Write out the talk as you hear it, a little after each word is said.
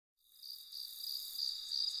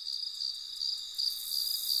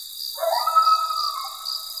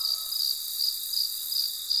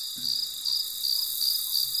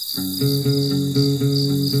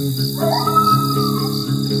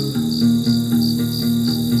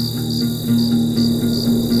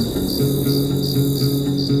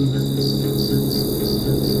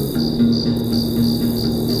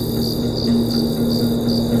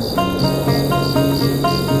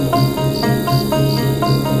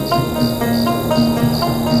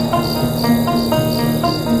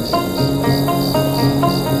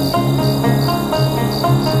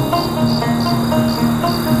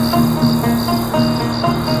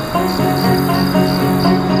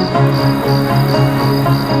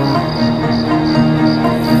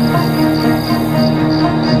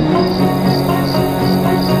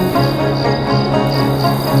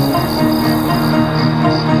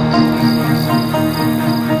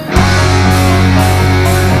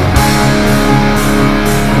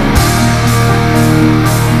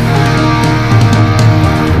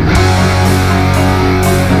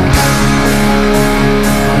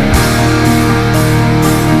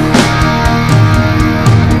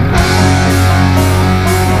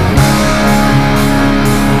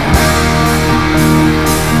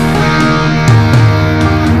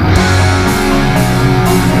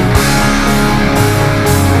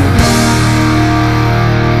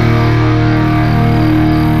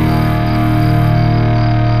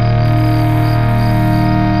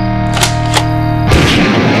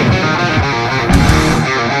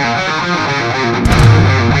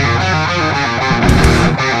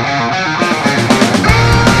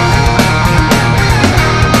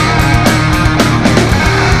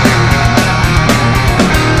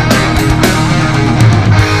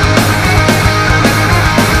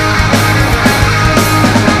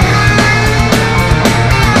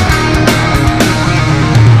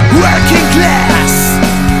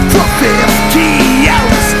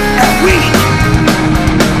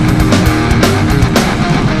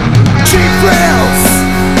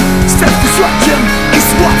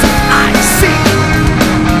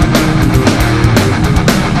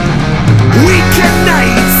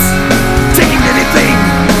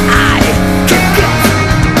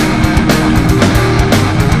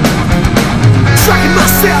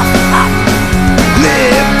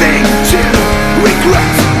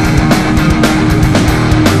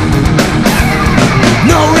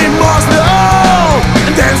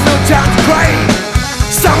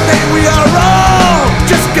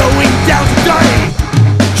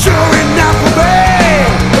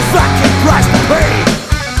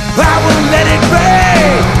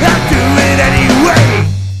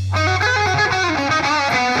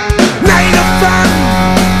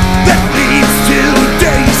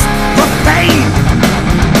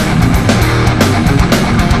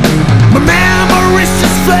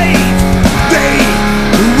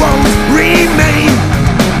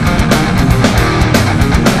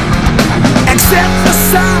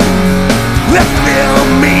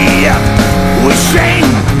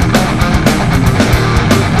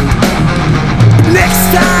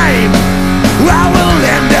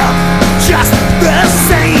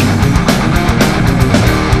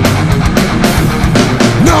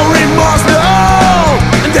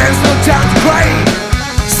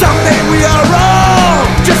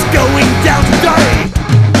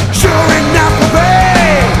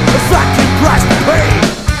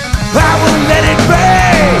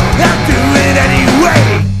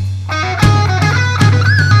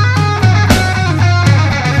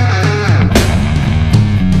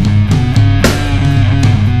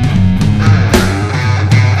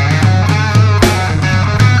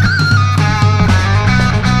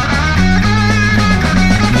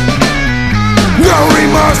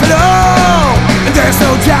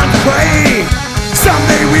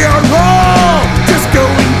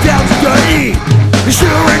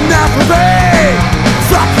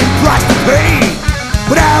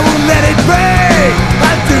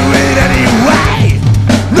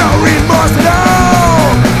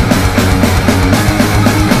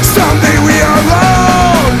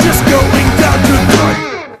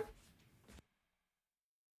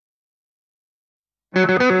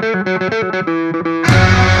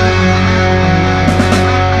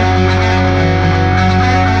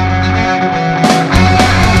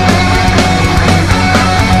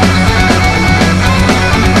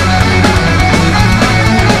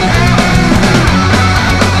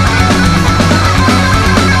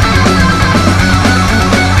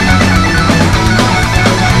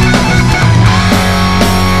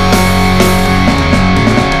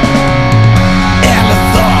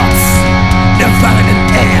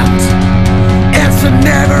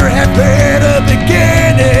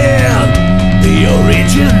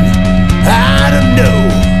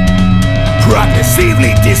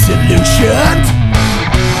progressively disillusioned.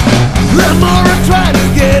 The more I try to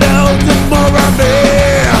get out, the more I'm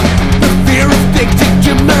in. The fear of addicted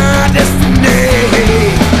to my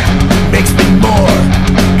destiny makes me more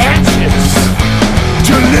anxious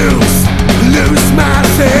to lose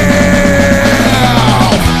myself.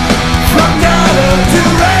 From dollar to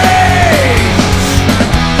rage,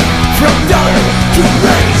 from dollar to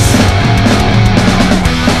rage,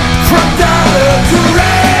 from dollar to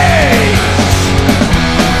rage,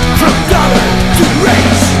 from dollar to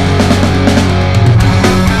rage.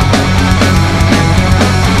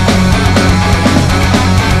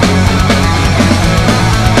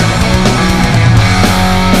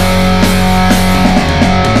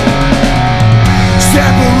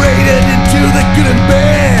 Separated into the good and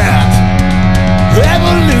bad.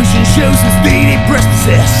 Evolution shows us the depressed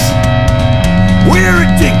possess. We're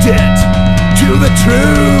addicted to the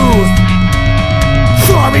truth,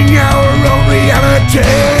 forming our own reality.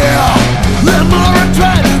 The more I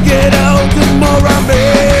try to get out, the more I'm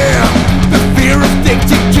in. The fear of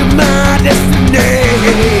addicted to my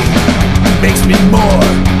destiny makes me more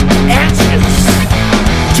anxious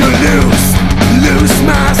to lose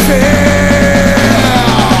myself.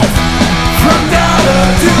 From dollar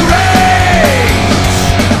to rage,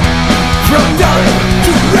 from dollar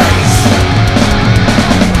to rage,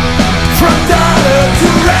 from dollar to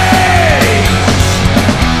rage,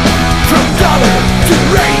 from dollar to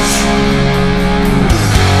rage.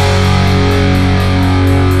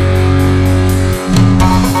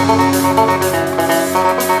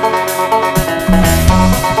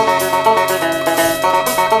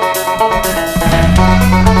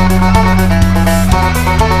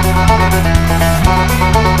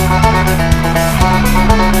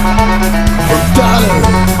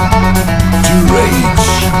 From dollar to rage,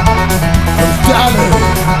 from dollar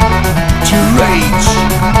to rage,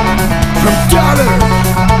 from dollar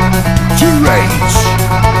to rage, from dollar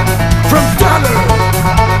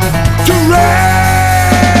to rage,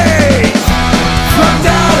 from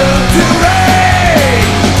dollar to rage,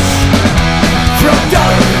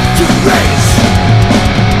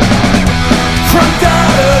 from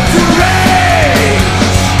dollar to rage, from dollar to rage,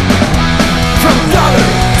 from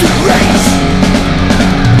dollar to rage,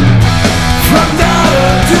 from dollar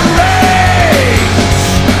to rage,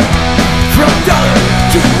 from dollar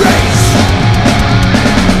to rage,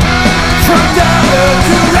 from dollar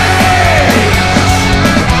to rage,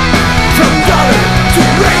 from dollar to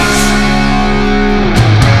rage.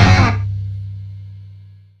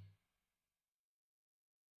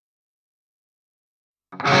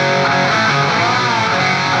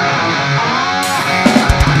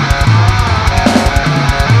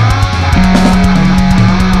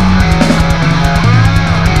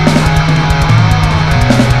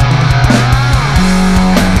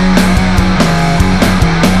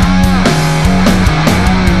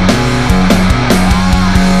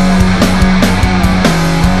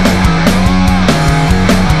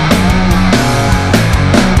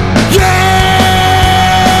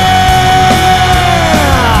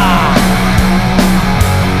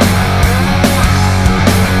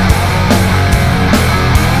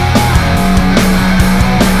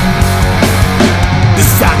 The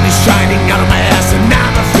sun is shining out of my ass and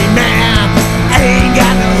I'm a free man. I ain't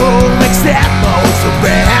got no home except my old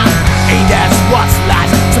band. Ain't that what's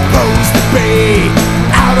life supposed to be?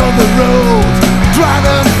 Out on the road,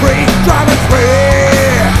 driving free, driving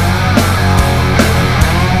free,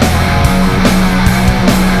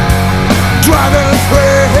 driving free.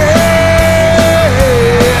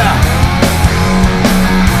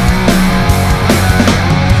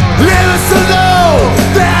 Living so low,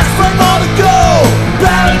 that's where more to go.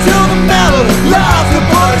 Battle to the metal, love to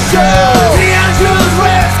put a show. The Angel's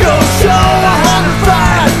Reds go show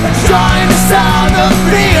 105. Join the sound of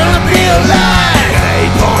feel alive.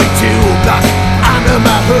 8.2 block under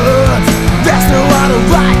my hood. There's no other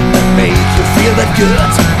right that make you feel that good.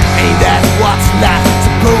 Ain't that what's life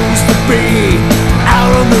supposed to be?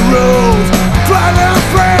 Out on the road, driving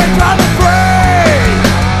free, driving free,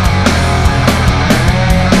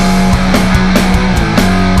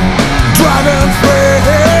 driving free.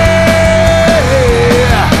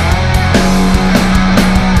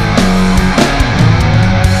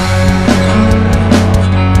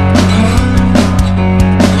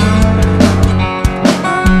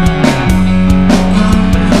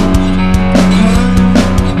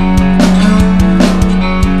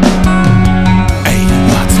 Ain't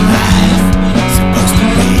what's life supposed to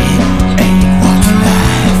be? Ain't what's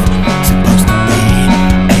life supposed to be?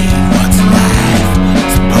 Ain't what's life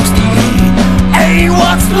supposed to be? Ain't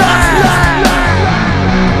what's life?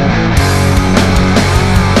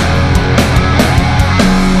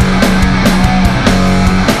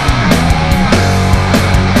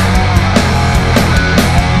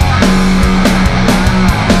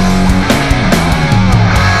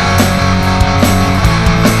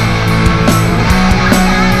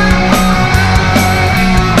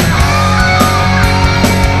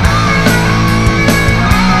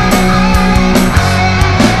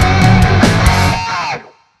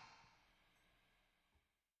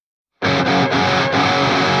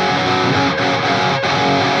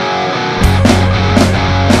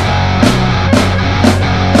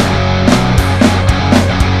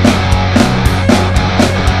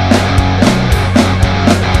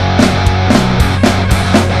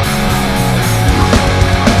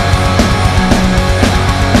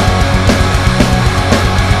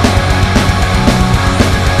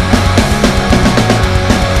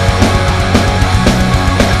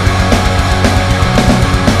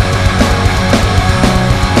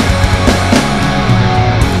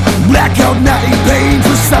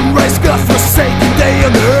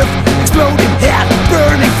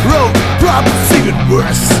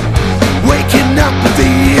 worse. Waking up with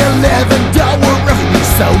the $11 revenue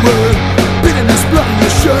sour. Bitterness, blood in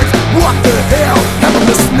your shirt. What the hell happened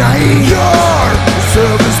this night? Your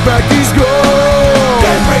service back is gone.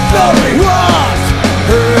 Daybreak Glory, what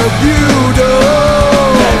have you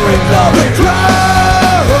done? Daybreak Glory, the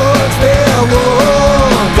crowds they're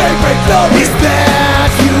won. Daybreak Glory, is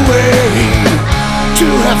that your way to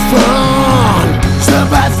have fun?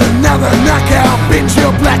 Survive another knockout, binge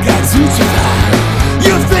your blackout, suits your eye.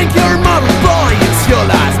 You think you're a model boy, it's your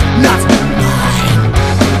life, not mine.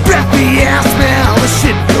 Breathy ass smell the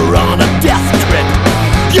shit, you're on a death trip.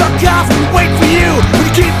 Your coffin wait for you, but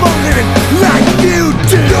you keep on living like you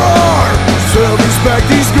do. Your service back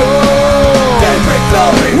is gone. Daybreak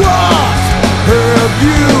Glory, what have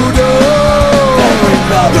you done? Daybreak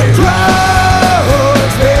Glory, the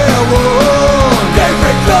crowds they're won.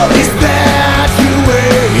 Daybreak Glory, is that your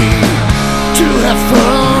way to have fun?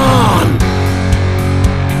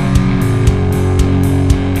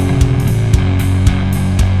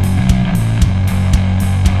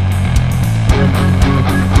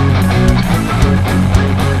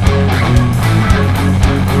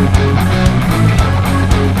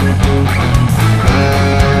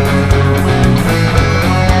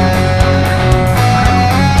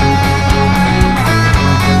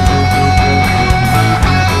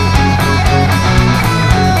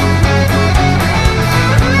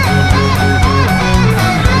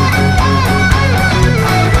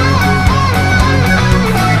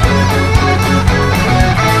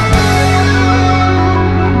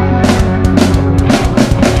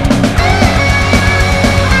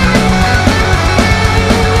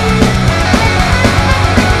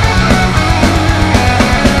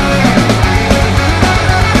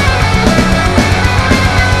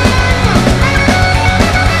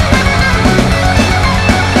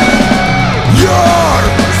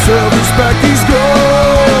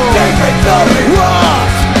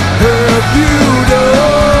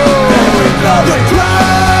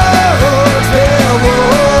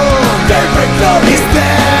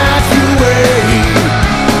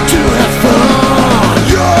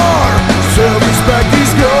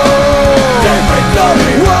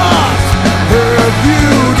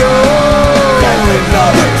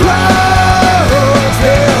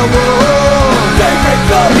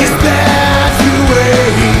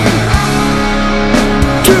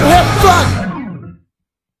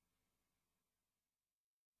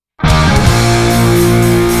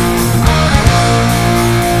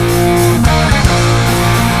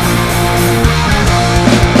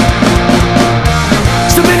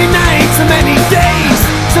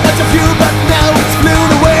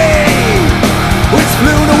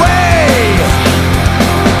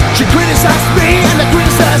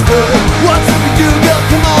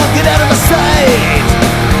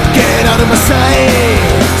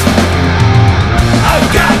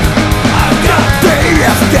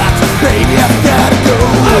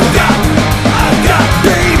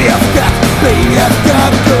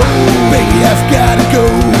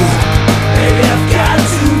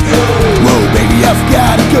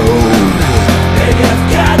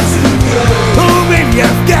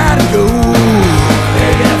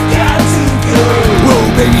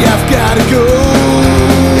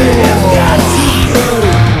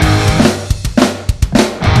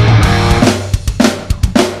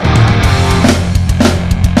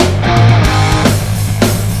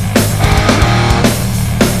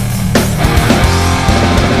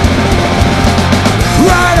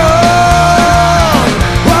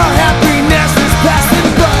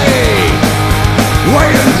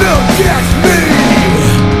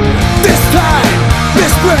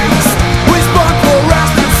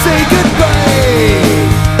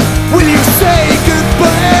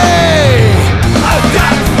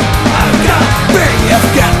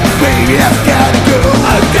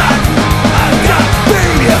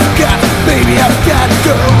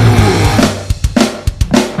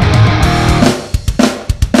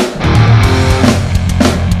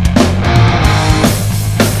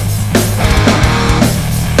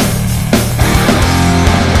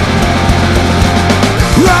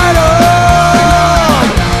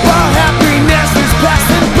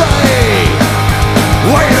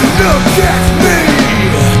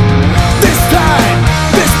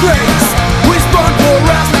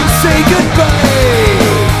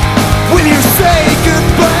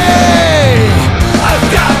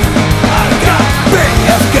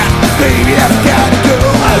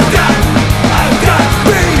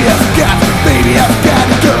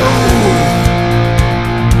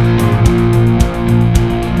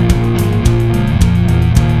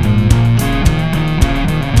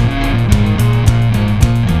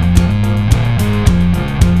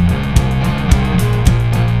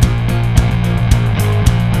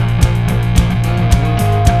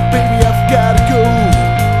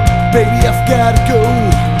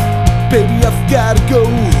 gotta go.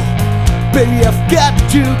 Baby, I've got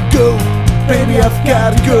to go. Baby, I've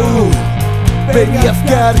gotta go. Baby, I've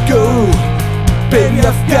gotta go. Baby,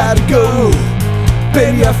 I've gotta go.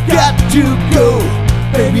 Baby, I've got to go.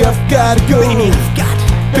 Baby, I've gotta go. Baby, I've got.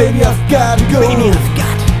 Baby, I've gotta go. Baby, I've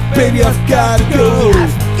got. Baby, I've gotta go.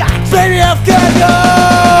 Baby, I've gotta go.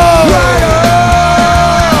 Right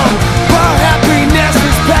on. While happiness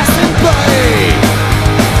is passing by,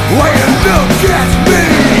 when you look at me,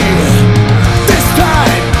 this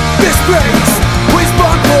time, this grace, was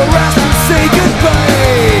born for us to say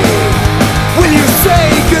goodbye. Will you say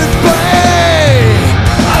goodbye?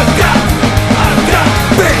 I've got,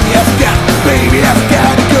 baby, I've got, baby, I've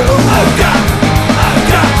got to go. I've got,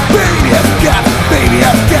 baby, I've got, baby,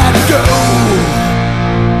 I've got to go.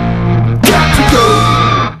 Got to go.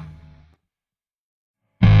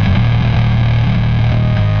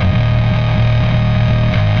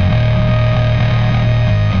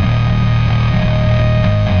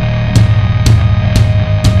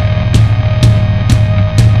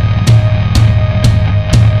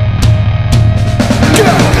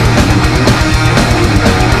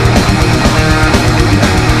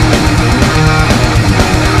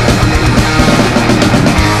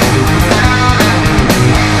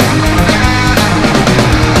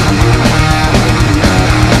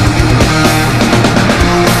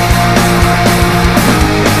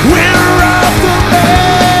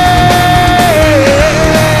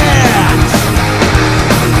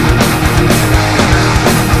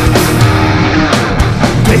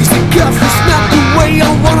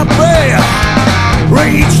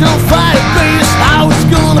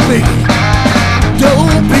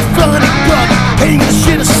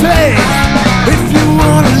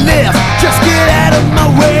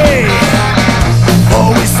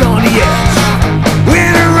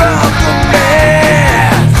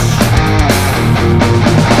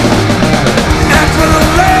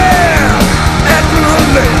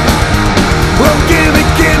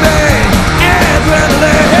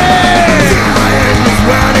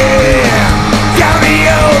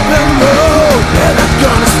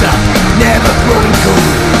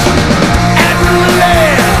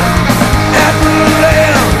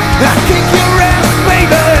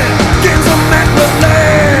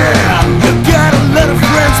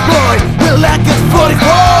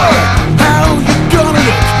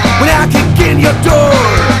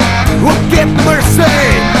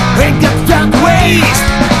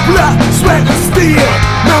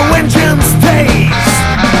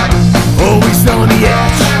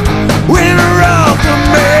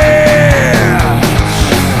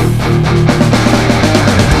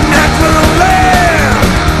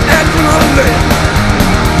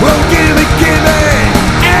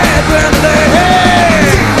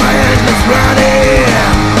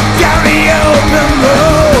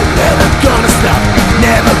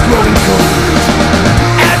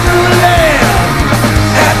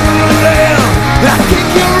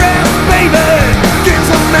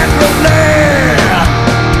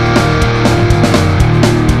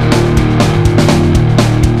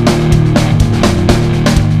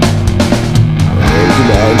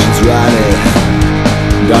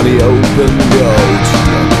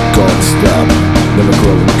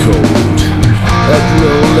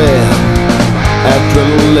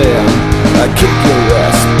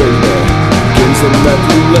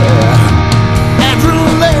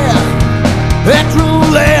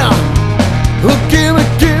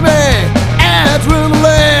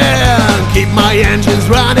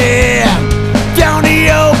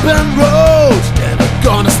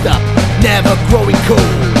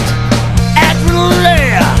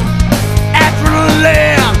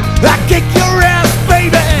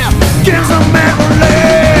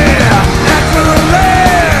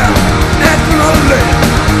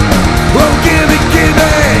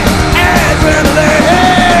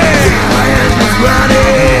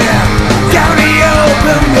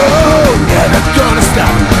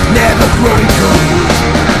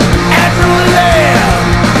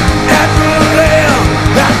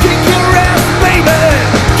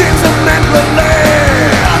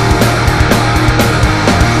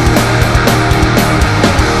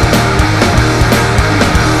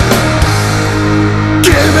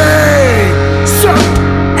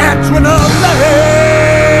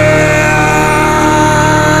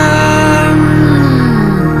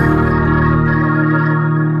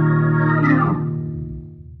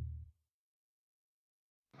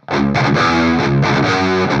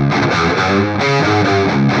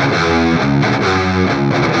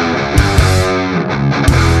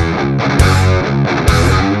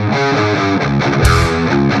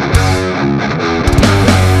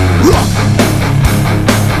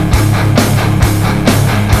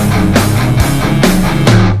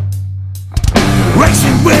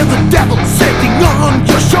 devil sitting on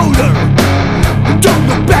your shoulder. Don't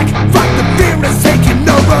look back, fight the fear that's taking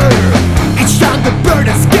over. Each time the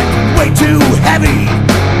burden's getting way too heavy,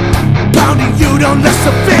 pounding you down less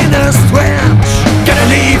of inner strength. Gotta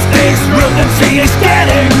leave this room and see it's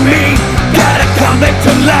getting me. Gotta come back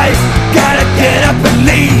to life, gotta get up and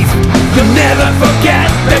leave. You'll never forget,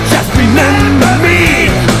 but just remember me.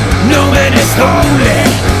 No man is holy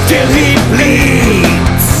till he bleeds.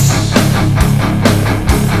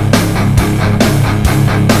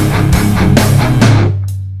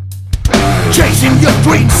 Chasing your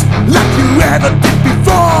dreams like you ever did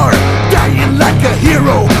before, dying like a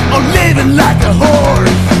hero or living like a whore.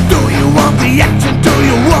 Do you want the action? Do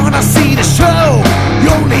you wanna see the show?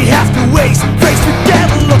 You only have to face the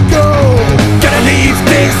devil or go. Gotta leave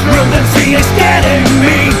this room and see it's getting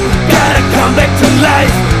me. Gotta come back to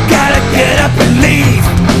life, gotta get up and leave.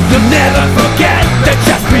 You'll never forget that,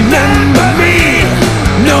 just remember me.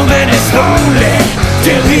 No man is holy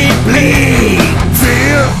till he bleeds.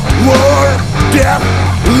 Fear, war, death,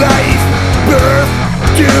 life, birth,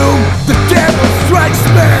 doom. The devil strikes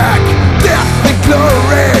back. Death and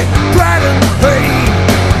glory, pride and pain.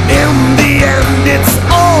 In the end it's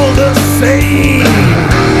all the same.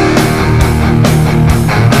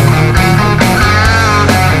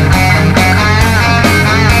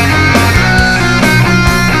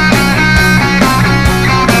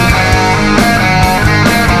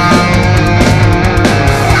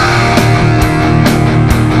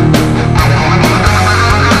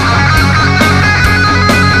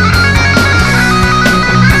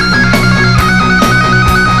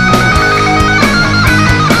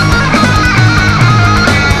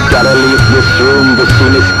 Room, the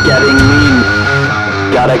scene is getting mean.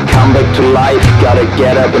 Gotta come back to life, gotta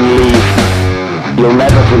get up and leave. You'll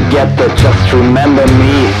never forget that, just remember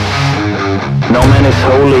me. No man is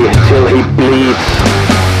holy till he bleeds.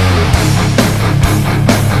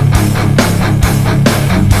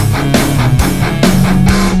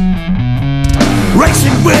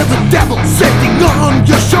 Racing with the devil sitting on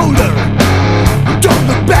your shoulder. Don't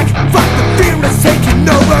look back, fight the fear that's taking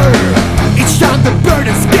over. Each time the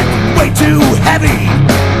burden's getting way too heavy,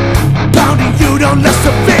 pounding you down less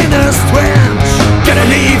of inner strength. Gotta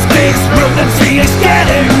leave this room and see it's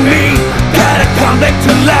getting me. Gotta come back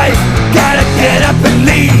to life, gotta get up and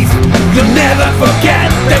leave. You'll never forget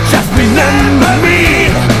that, just remember me.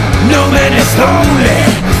 No man is holy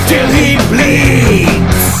till he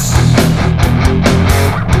bleeds.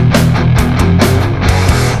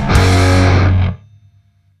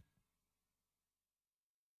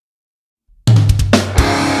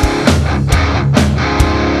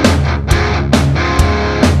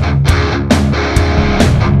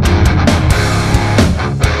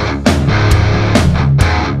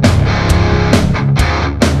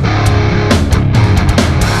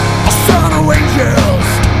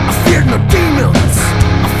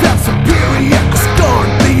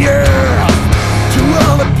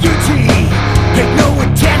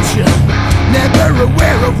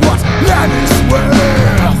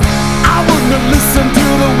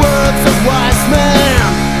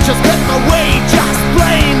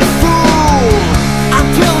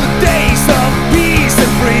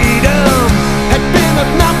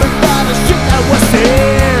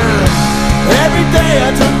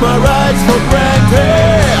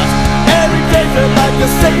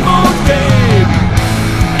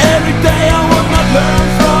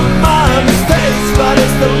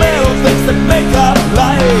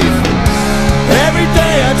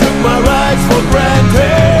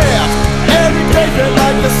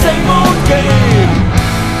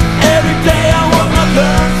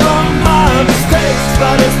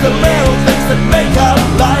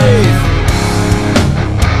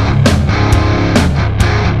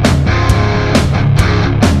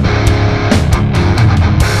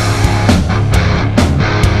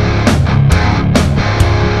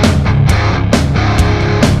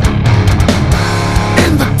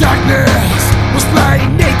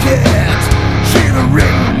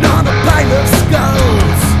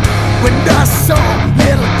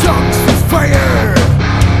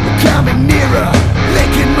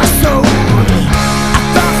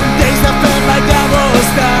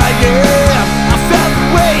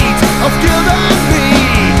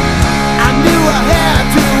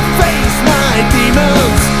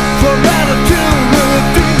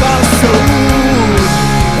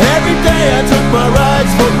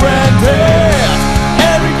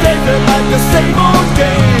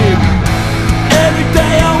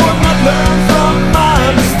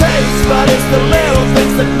 the little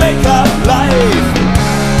things that make up life.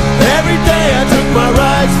 Every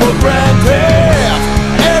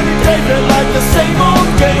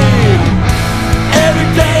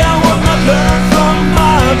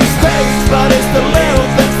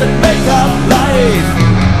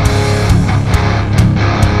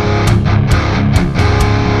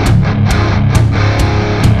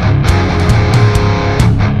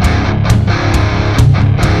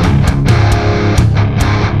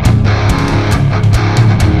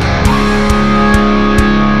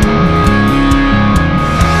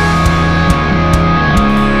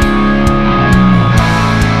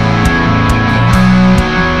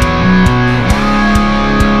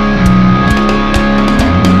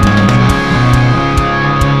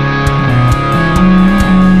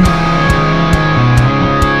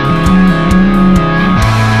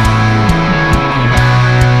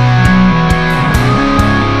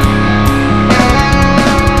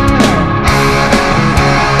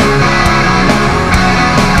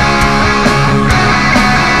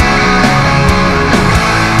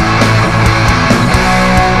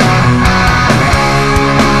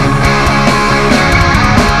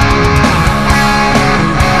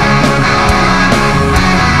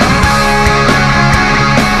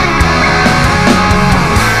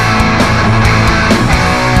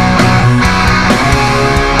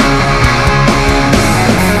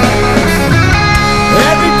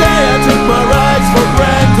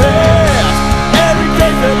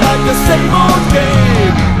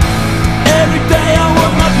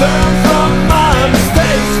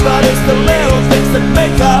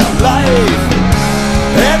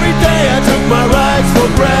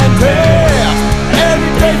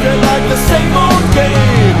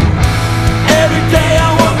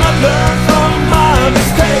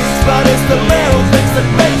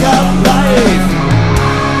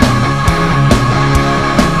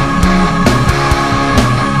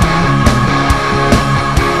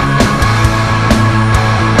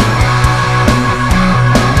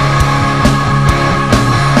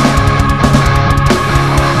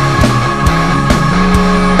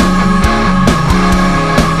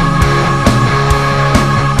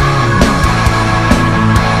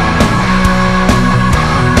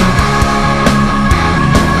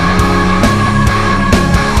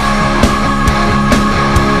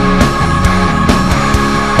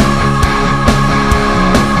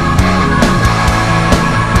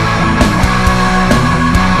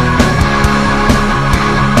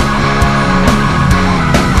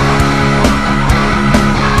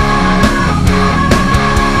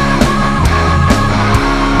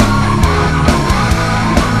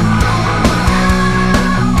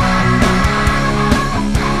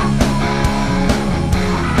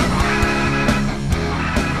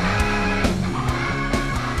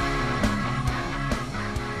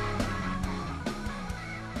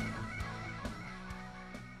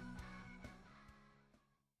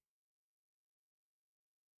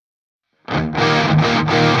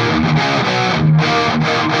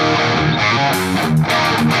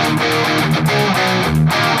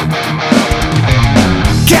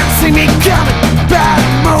see me coming, but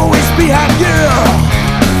I'm always behind you.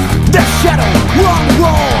 The shadow on the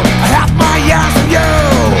wall, I have my eyes on you.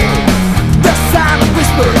 The silent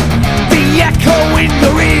whisper, the echo in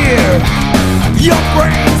your ear. Your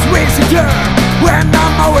brain's racing when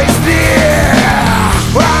I'm always near.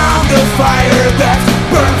 I'm the fire that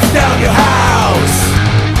burns down your house.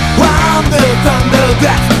 I'm the thunder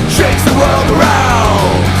that shakes the world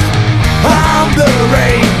around. I'm the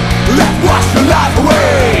rain that washes your life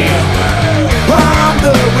away. I'm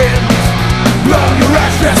the wind, blow your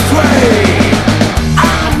ashes away.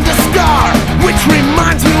 I'm the scar which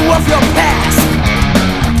reminds you of your past.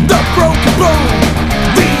 The broken bone,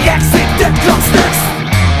 the accident comes next.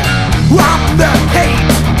 I'm the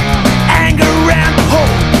hate, anger and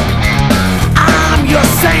hope. I'm your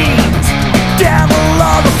saint, devil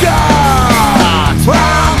of God.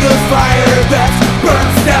 I'm the fire that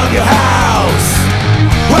burns down your house.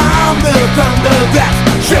 I'm the thunder that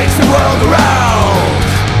shakes the world around.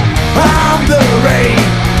 I'm the rain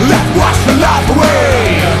that washes your life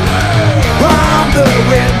away. I'm the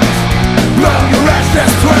wind, blow your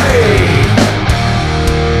ashes away.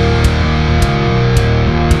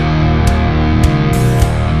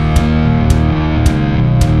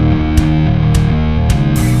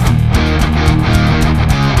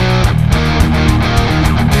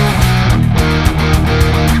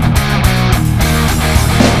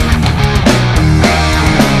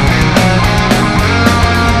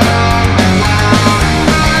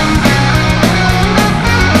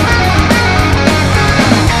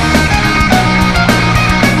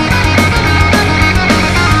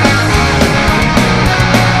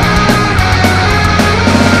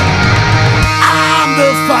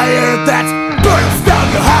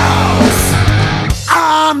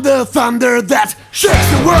 Thunder that shakes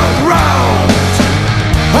the world around.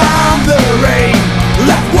 I'm the rain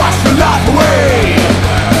that washes your life away.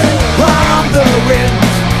 I'm the wind,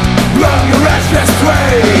 blow your ashes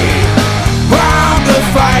away. I'm the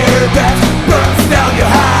fire that burns down your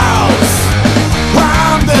house.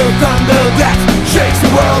 I'm the thunder that shakes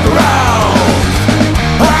the world around.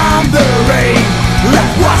 I'm the rain that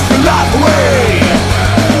washes your life away.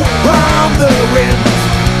 I'm the wind,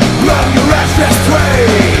 blow your ashes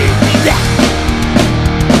away.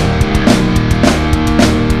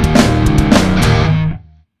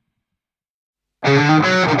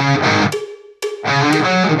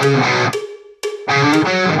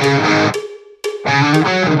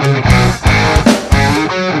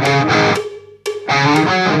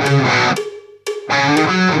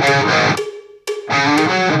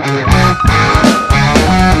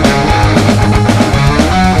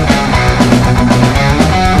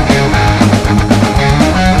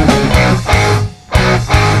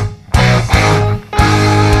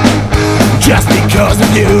 Just because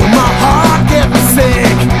of you, my heart gets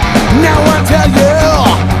sick. Now I tell you,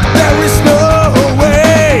 there is no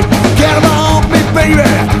way. Forget about me, baby,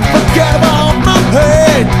 forget about my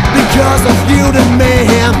pain. Because of you, the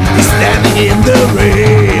man is standing in the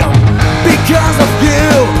rain. Because of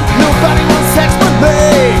you, nobody wants sex but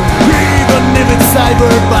me. Even if it's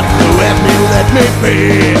cyber, but let me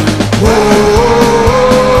be.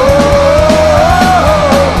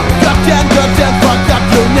 Goddamn, fuck up,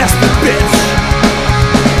 you nasty bitch.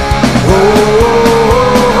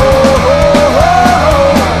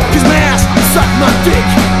 Kiss my ass, suck my dick,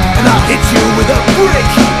 and I'll hit you with a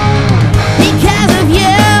brick. Because of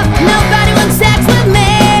you, nobody wants sex with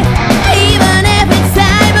me. Even if it's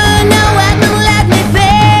cyber, no one will let me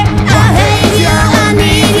be. I hate you, I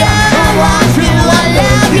need you, I want you, I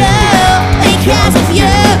love you. Because of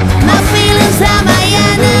you, my feelings are my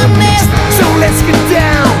enemies. So let's get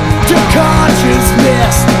down to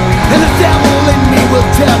consciousness, and the devil in me will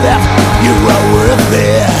tell that you are worth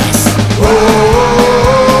this.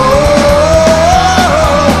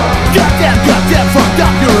 Goddamn, fucked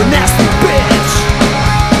up, you're a nasty bitch.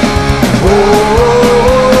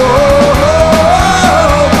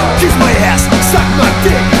 Kiss my ass, suck my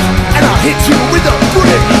dick, and I'll hit you with a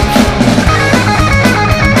brick.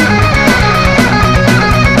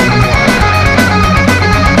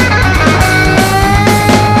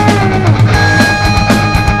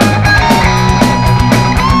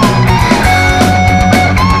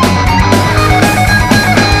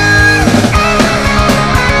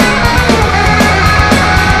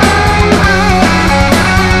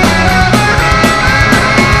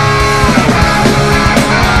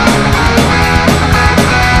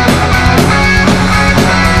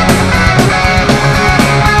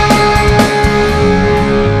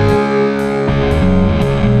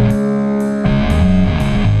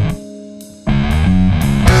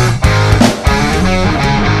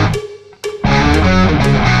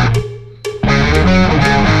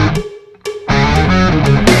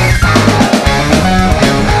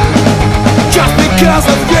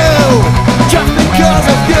 because of you, just because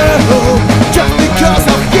of you, just because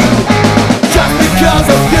of you, just because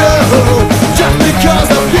of you, just because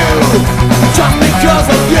of you, just because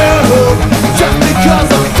of you, just because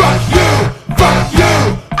of fuck you, fuck you,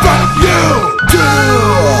 fuck you, too.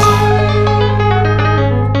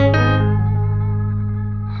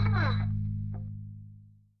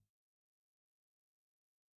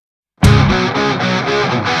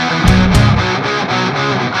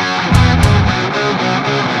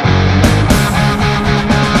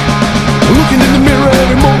 Looking in the mirror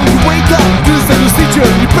every morning you wake up, this is your teacher,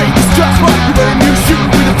 you break this dress right, you wear a new shoe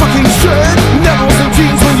with a fucking shirt, never on some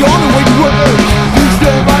jeans when you're on the way to work. You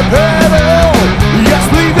stand by pedal, yes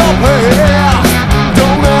leave your past,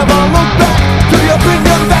 don't ever look back to the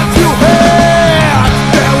opinion that you had.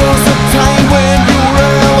 There was a time when you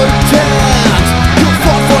were militant, you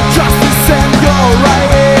fought for justice and your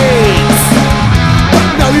rights, but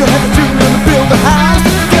now you have a dream to build a house,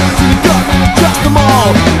 get to the government and trust them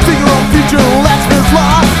all. Figure out future, let's be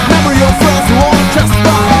fly. Remember your friends who won't just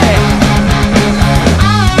buy.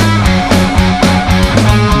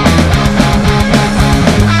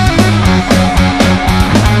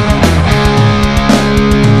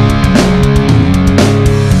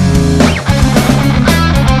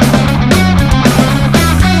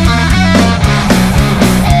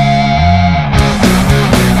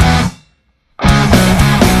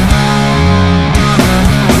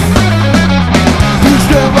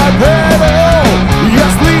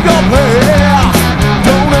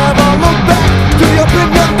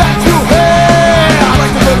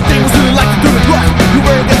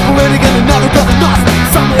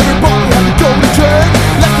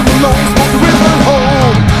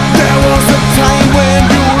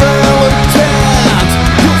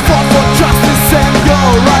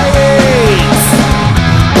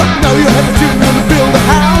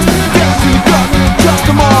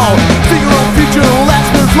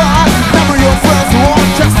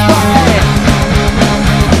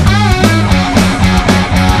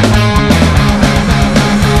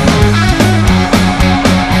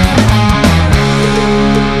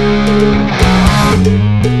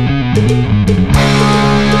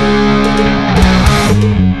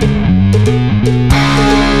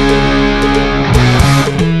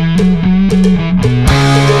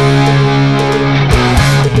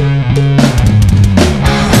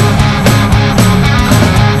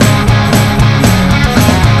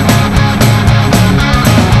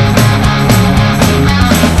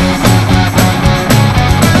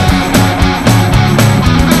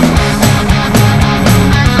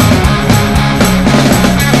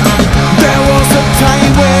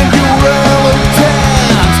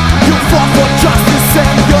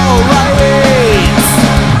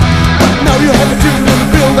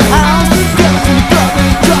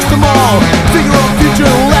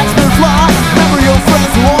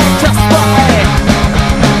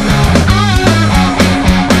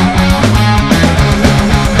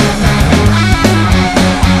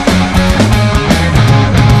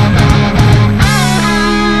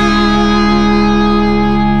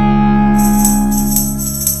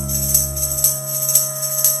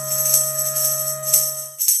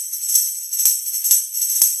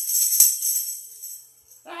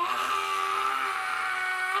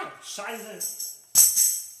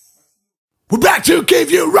 We're back to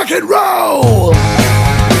give you rock and roll.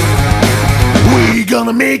 We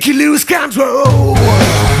gonna make you lose control.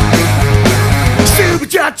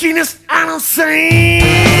 Supercharged genius, I don't say.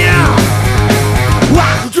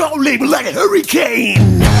 Wild control label like a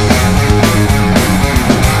hurricane.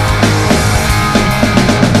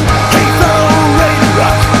 Hey, fellow, ready to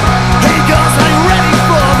rock. Hey, girls, are you ready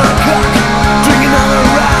for my cock? Drink another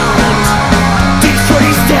round.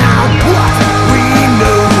 Destroys down what we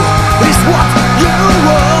know is what you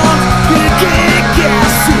want. You can't get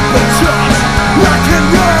supercharged rock and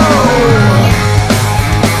roll.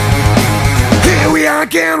 Here we are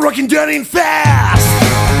again, rocking dirty and fast.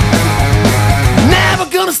 Never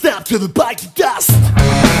gonna stop till the bike to dust.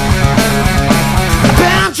 A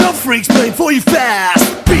bunch of freaks playing for you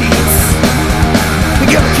fast beats.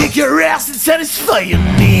 We're gonna kick your ass and satisfy your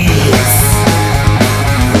needs.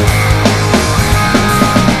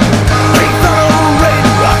 Hey, fellow, ready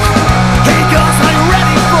to rock. Hey, girls, are you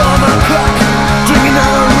ready for my cock? Drink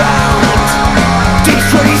another round.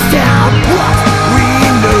 Destroys down what we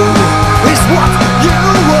know is what you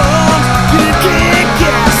want. You can't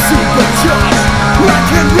get supercharged rock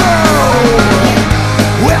and roll.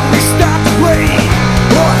 When we start to play,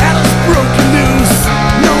 all hell is broken loose.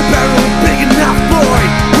 No barrel big enough, boy,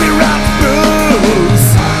 we're out to booze.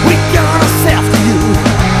 We gonna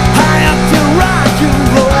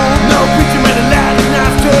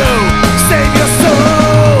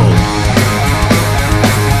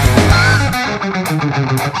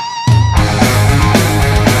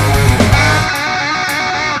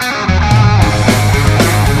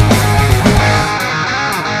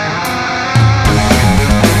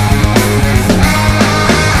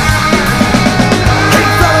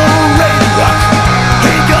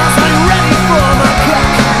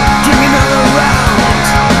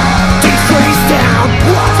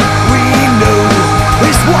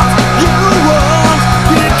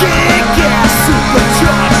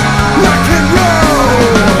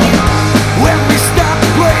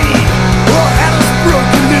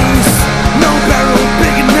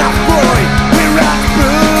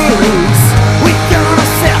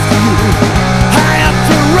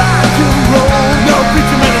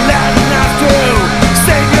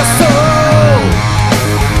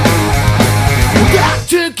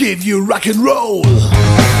you rock and roll.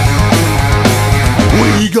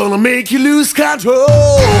 We gonna make you lose control.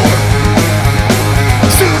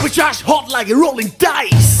 Supercharged hot like a rolling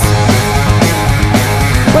dice.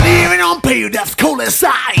 But even on pay, that's cold as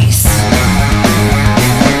ice.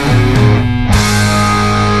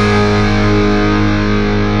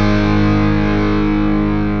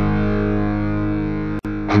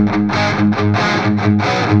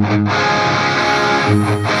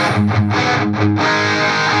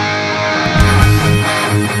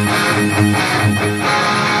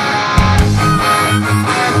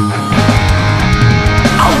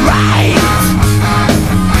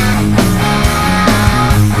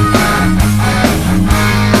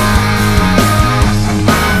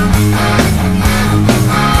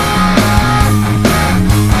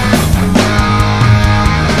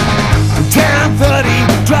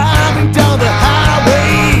 Driving down the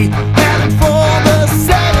highway, headed for the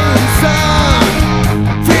setting sun.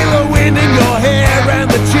 Feel the wind in your hair and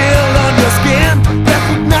the chill on your skin.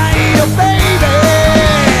 Perfect night, oh baby.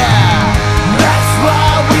 That's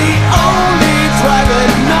why we only drive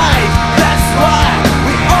at night. That's why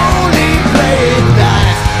we only play at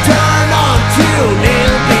night. Turn on tune,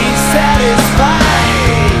 it'll be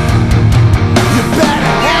satisfied. You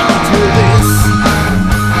better hang on to this.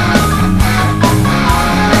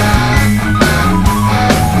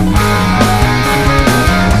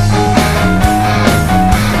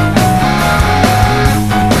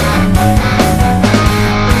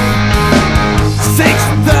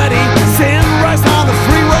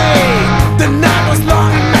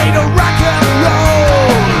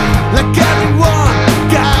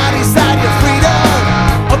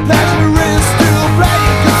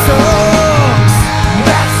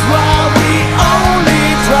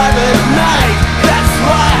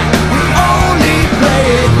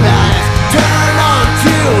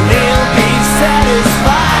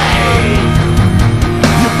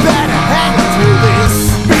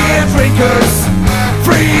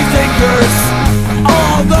 Free thinkers,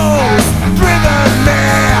 all those driven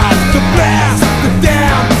mad to blast the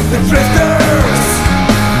damn, the drifters.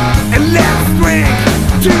 And let's drink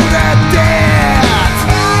to that day.